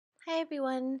Hi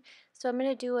everyone! So I'm going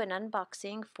to do an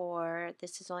unboxing for,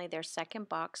 this is only their second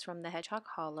box from the Hedgehog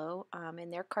Hollow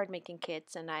in their card making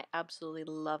kits, and I absolutely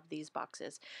love these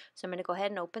boxes. So I'm going to go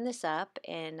ahead and open this up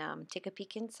and take a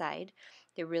peek inside.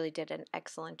 They really did an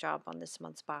excellent job on this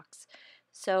month's box.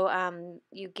 So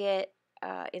you get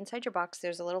inside your box,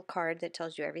 there's a little card that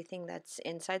tells you everything that's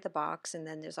inside the box, and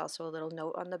then there's also a little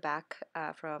note on the back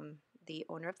from the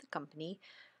owner of the company.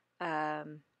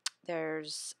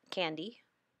 There's candy.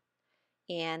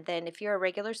 And then if you're a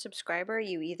regular subscriber,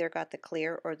 you either got the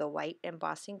clear or the white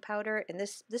embossing powder. And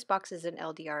this box is an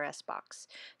LDRS box.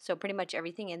 So pretty much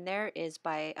everything in there is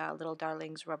by Little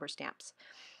Darlings Rubber Stamps.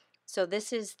 So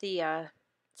this is the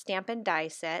stamp and die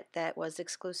set that was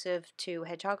exclusive to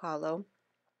Hedgehog Hollow.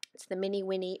 It's the Mini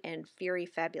Winnie and Fury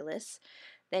Fabulous.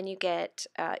 Then you get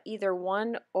either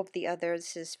one of the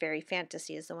others. This is Fairy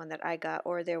Fantasy is the one that I got,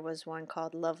 or there was one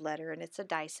called Love Letter, and it's a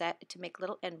die set to make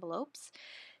little envelopes.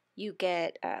 You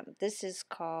get, this is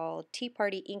called Tea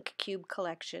Party Ink Cube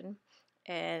Collection,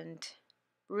 and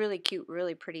really cute,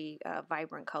 really pretty,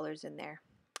 vibrant colors in there.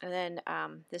 And then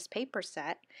this paper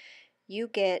set, you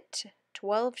get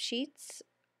 12 sheets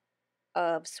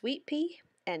of Sweet Pea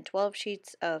and 12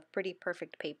 sheets of Pretty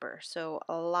Perfect paper. So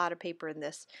a lot of paper in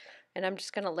this. And I'm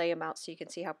just going to lay them out so you can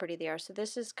see how pretty they are. So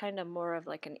this is kind of more of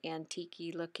like an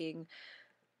antique-y looking,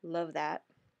 love that.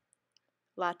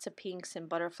 Lots of pinks and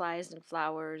butterflies and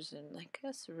flowers, and I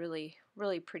guess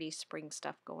really pretty spring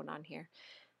stuff going on here.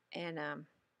 And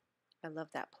I love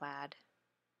that plaid.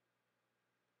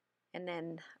 And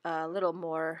then a little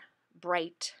more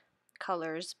bright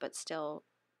colors, but still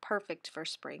perfect for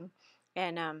spring.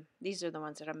 And these are the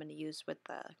ones that I'm going to use with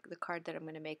the card that I'm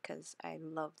going to make, because I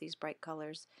love these bright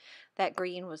colors. That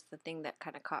green was the thing that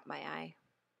kind of caught my eye.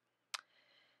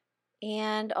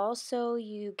 And also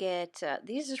you get,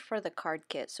 these are for the card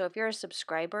kit. So if you're a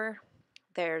subscriber,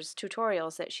 there's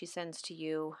tutorials that she sends to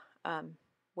you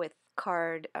with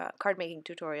card making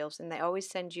tutorials, and they always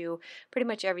send you pretty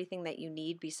much everything that you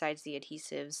need besides the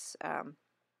adhesives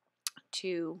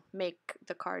to make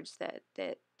the cards that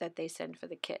they send for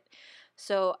the kit.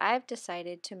 So I've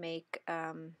decided to make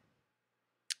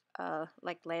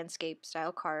like landscape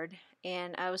style card,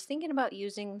 and I was thinking about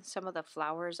using some of the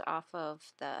flowers off of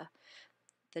the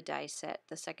die set,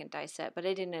 the second die set, but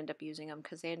I didn't end up using them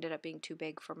because they ended up being too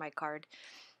big for my card.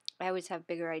 I always have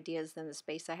bigger ideas than the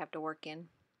space I have to work in.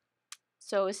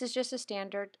 So this is just a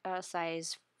standard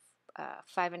size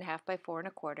 5.5 by 4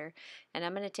 1/4, and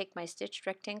I'm going to take my stitched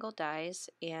rectangle dies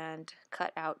and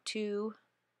cut out two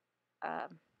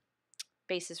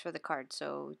bases for the card.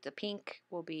 So the pink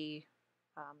will be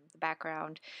the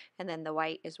background, and then the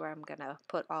white is where I'm going to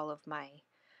put all of my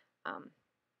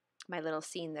my little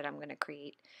scene that I'm going to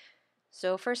create.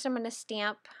 So first I'm going to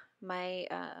stamp my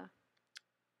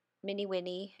Mini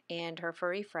Winnie and her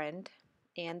furry friend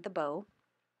and the bow.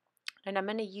 And I'm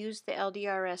going to use the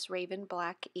LDRS Raven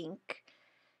Black ink.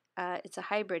 It's a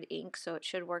hybrid ink, so it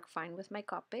should work fine with my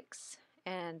Copics.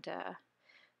 And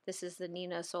this is the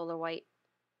Nina Solar White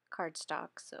cardstock,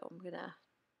 so I'm going to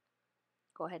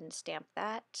go ahead and stamp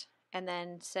that and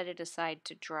then set it aside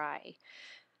to dry.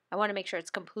 I want to make sure it's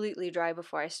completely dry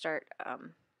before I start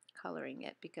coloring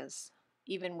it, because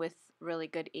even with really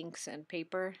good inks and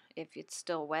paper, if it's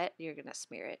still wet, you're going to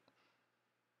smear it.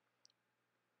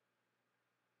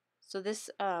 So this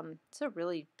it's a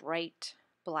really bright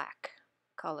black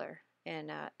color, and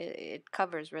it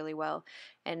covers really well.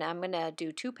 And I'm going to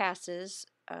do 2 passes,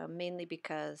 mainly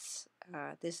because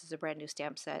this is a brand new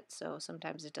stamp set, so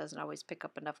sometimes it doesn't always pick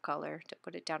up enough color to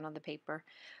put it down on the paper.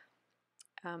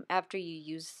 After you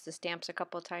use the stamps a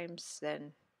couple times,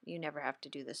 then you never have to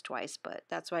do this twice, but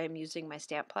that's why I'm using my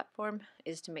stamp platform,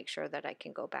 is to make sure that I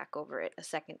can go back over it a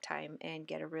second time and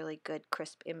get a really good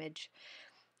crisp image.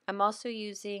 I'm also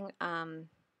using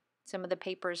some of the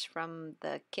papers from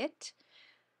the kit,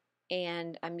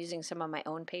 and I'm using some of my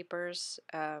own papers.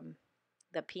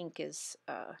 The pink is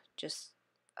just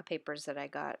papers that I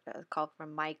got called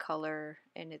from My Color,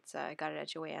 and it's I got it at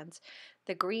Joann's.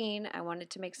 The green, I wanted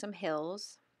to make some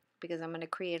hills because I'm going to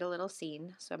create a little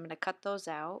scene, so I'm going to cut those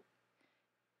out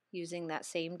using that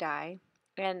same die.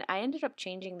 And I ended up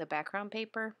changing the background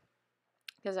paper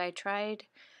because I tried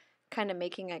kind of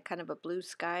making it kind of a blue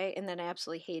sky, and then I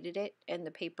absolutely hated it, and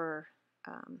the paper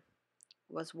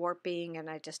was warping, and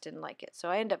I just didn't like it. So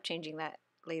I ended up changing that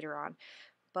later on,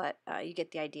 but you get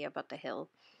the idea about the hill.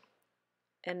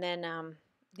 And then I'm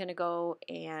going to go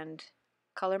and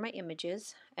color my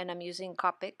images, and I'm using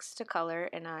Copics to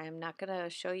color, and I'm not going to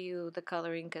show you the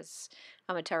coloring because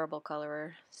I'm a terrible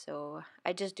colorer, so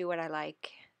I just do what I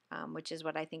like, which is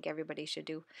what I think everybody should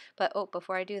do. But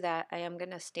before I do that, I am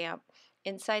going to stamp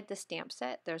inside the stamp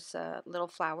set, there's little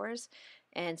flowers,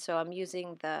 and so I'm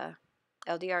using the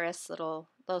LDRS little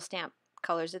stamp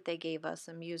colors that they gave us.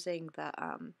 I'm using the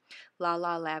La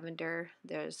La Lavender,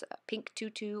 there's Pink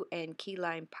Tutu, and Key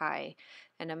Lime Pie,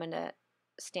 and I'm going to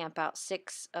stamp out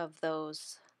 6 of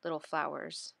those little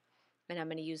flowers, and I'm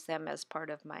going to use them as part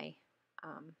of my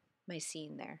my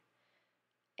scene there.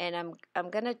 And I'm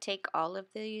going to take all of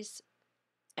these,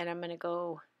 and I'm going to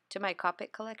go to my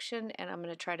Copic collection, and I'm going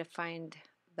to try to find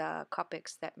the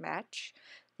Copics that match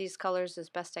these colors as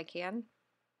best I can,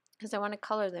 because I want to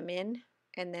color them in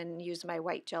and then use my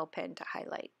white gel pen to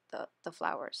highlight the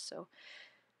flowers. So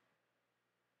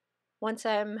once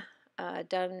I'm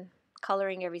done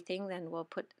coloring everything, then we'll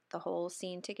put the whole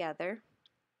scene together.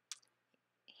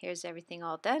 Here's everything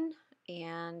all done,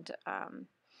 and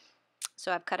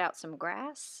so I've cut out some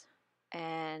grass,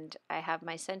 and I have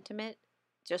my sentiment,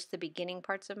 just the beginning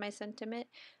parts of my sentiment,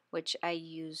 which I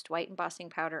used white embossing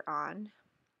powder on,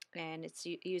 and it's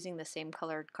using the same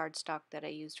colored cardstock that I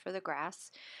used for the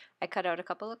grass. I cut out a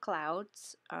couple of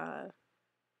clouds,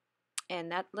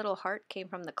 and that little heart came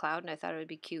from the cloud, and I thought it would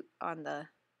be cute on the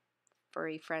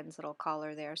furry friend's little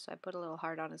collar there, so I put a little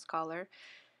heart on his collar.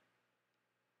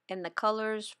 And the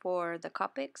colors for the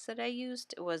Copics that I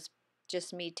used was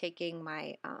just me taking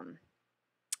my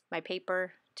my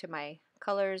paper to my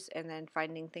colors and then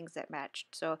finding things that matched.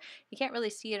 So you can't really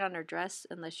see it on her dress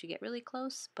unless you get really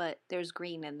close, but there's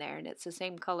green in there, and it's the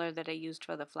same color that I used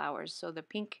for the flowers. So the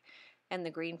pink and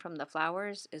the green from the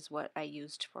flowers is what I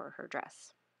used for her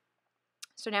dress.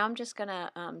 So now I'm just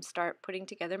gonna start putting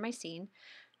together my scene.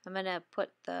 I'm gonna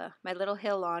put my little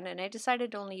hill on, and I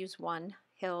decided to only use one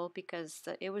hill because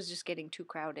it was just getting too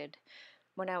crowded.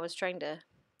 When I was trying to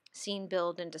scene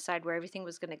build and decide where everything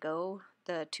was going to go,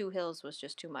 the 2 hills was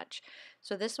just too much.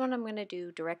 So this one I'm going to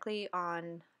do directly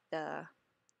on the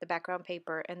background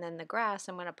paper, and then the grass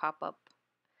I'm going to pop up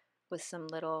with some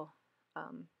little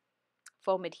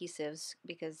foam adhesives,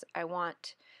 because I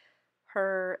want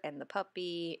her and the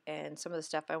puppy and some of the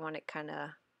stuff, I want it kind of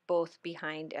both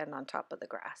behind and on top of the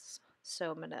grass.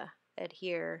 So I'm going to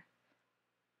adhere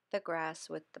the grass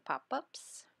with the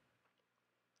pop-ups,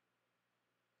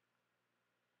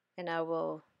 and I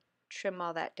will trim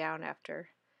all that down after.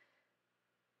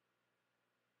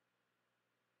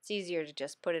 It's easier to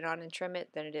just put it on and trim it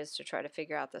than it is to try to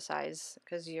figure out the size,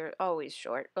 because you're always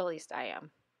short, or at least I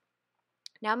am.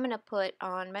 Now I'm going to put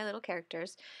on my little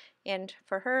characters, and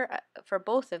for her, for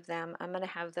both of them, I'm going to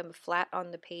have them flat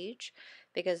on the page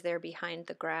because they're behind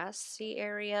the grassy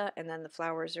area, and then the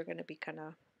flowers are going to be kind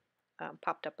of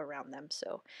popped up around them.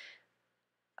 So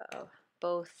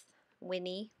both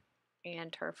Winnie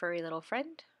and her furry little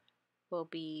friend will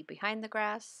be behind the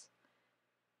grass.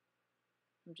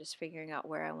 I'm just figuring out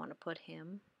where I want to put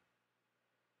him.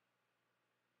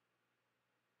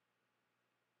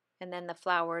 And then the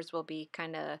flowers will be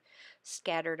kind of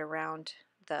scattered around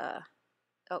the,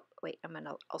 oh wait, I'm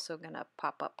also gonna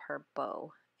pop up her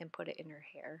bow and put it in her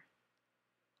hair.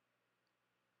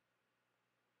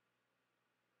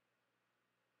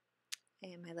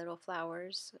 And my little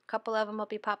flowers, a couple of them will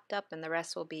be popped up, and the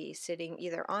rest will be sitting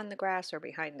either on the grass or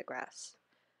behind the grass.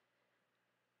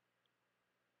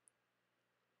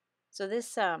 So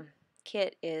this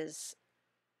kit is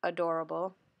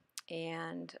adorable,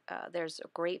 and there's a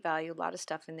great value, a lot of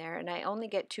stuff in there, and I only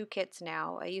get 2 kits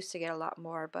now. I used to get a lot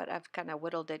more, but I've kind of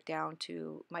whittled it down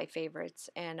to my favorites,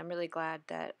 and I'm really glad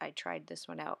that I tried this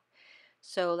one out.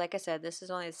 So like I said, this is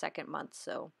only the 2nd month,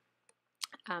 so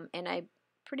and I'm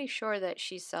pretty sure that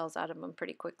she sells out of them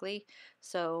pretty quickly,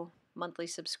 so monthly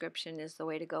subscription is the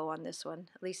way to go on this one.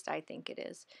 At least I think it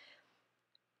is.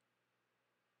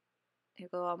 Here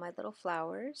go all my little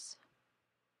flowers.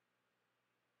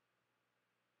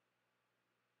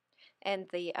 And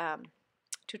the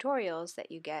tutorials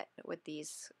that you get with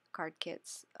these card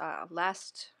kits,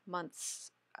 last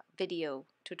month's video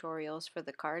tutorials for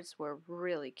the cards were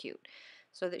really cute.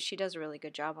 So that she does a really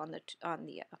good job on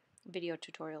the video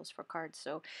tutorials for cards.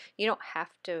 So you don't have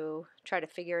to try to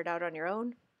figure it out on your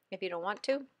own if you don't want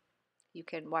to. You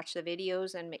can watch the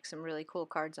videos and make some really cool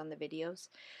cards on the videos.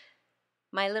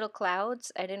 My little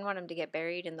clouds, I didn't want them to get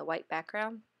buried in the white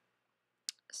background,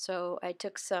 so I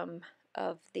took some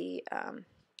of the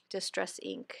Distress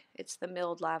ink, it's the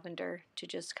milled lavender, to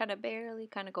just kind of barely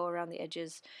kind of go around the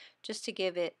edges, just to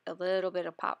give it a little bit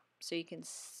of pop so you can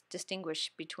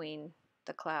distinguish between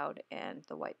the cloud and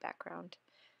the white background.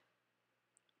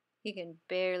 You can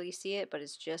barely see it, but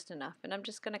it's just enough. And I'm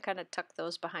just going to kind of tuck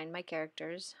those behind my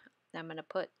characters. I'm going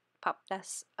to pop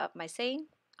this up my saying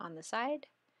on the side.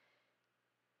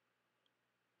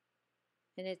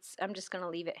 And I'm just going to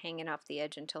leave it hanging off the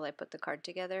edge until I put the card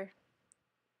together.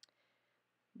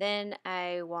 Then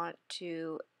I want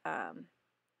to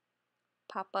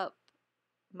pop up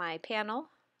my panel.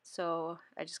 So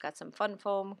I just got some fun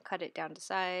foam, cut it down to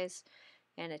size,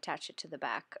 and attach it to the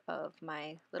back of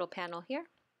my little panel here.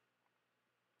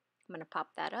 I'm going to pop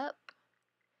that up.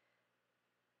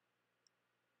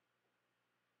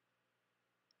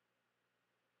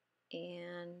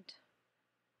 And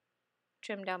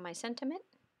trim down my sentiment.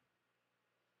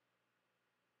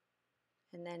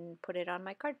 And then put it on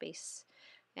my card base.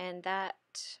 And that,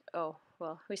 oh,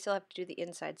 well, we still have to do the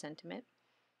inside sentiment.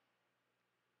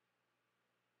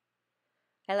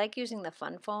 I like using the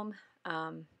fun foam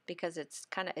because it's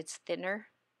thinner,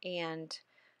 and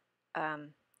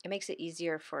it makes it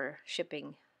easier for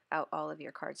shipping out all of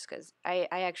your cards, because I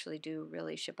actually do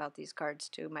really ship out these cards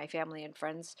to my family and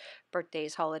friends,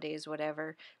 birthdays, holidays,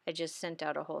 whatever. I just sent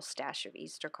out a whole stash of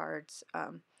Easter cards.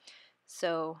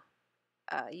 So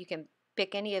you can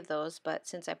pick any of those, but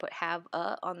since I put have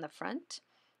a on the front,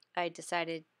 I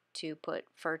decided to put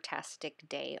Furtastic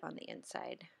Day on the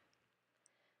inside.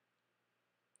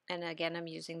 And again, I'm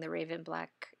using the Raven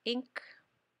Black ink.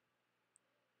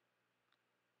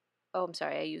 Oh, I'm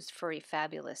sorry, I used Furry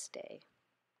Fabulous Day.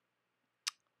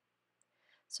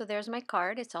 So there's my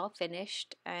card. It's all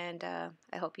finished, and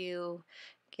I hope you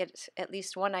get at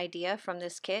least one idea from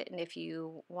this kit. And if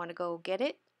you want to go get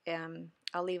it,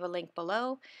 I'll leave a link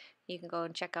below. You can go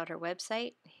and check out her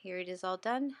website. Here it is all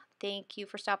done. Thank you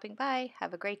for stopping by.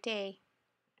 Have a great day.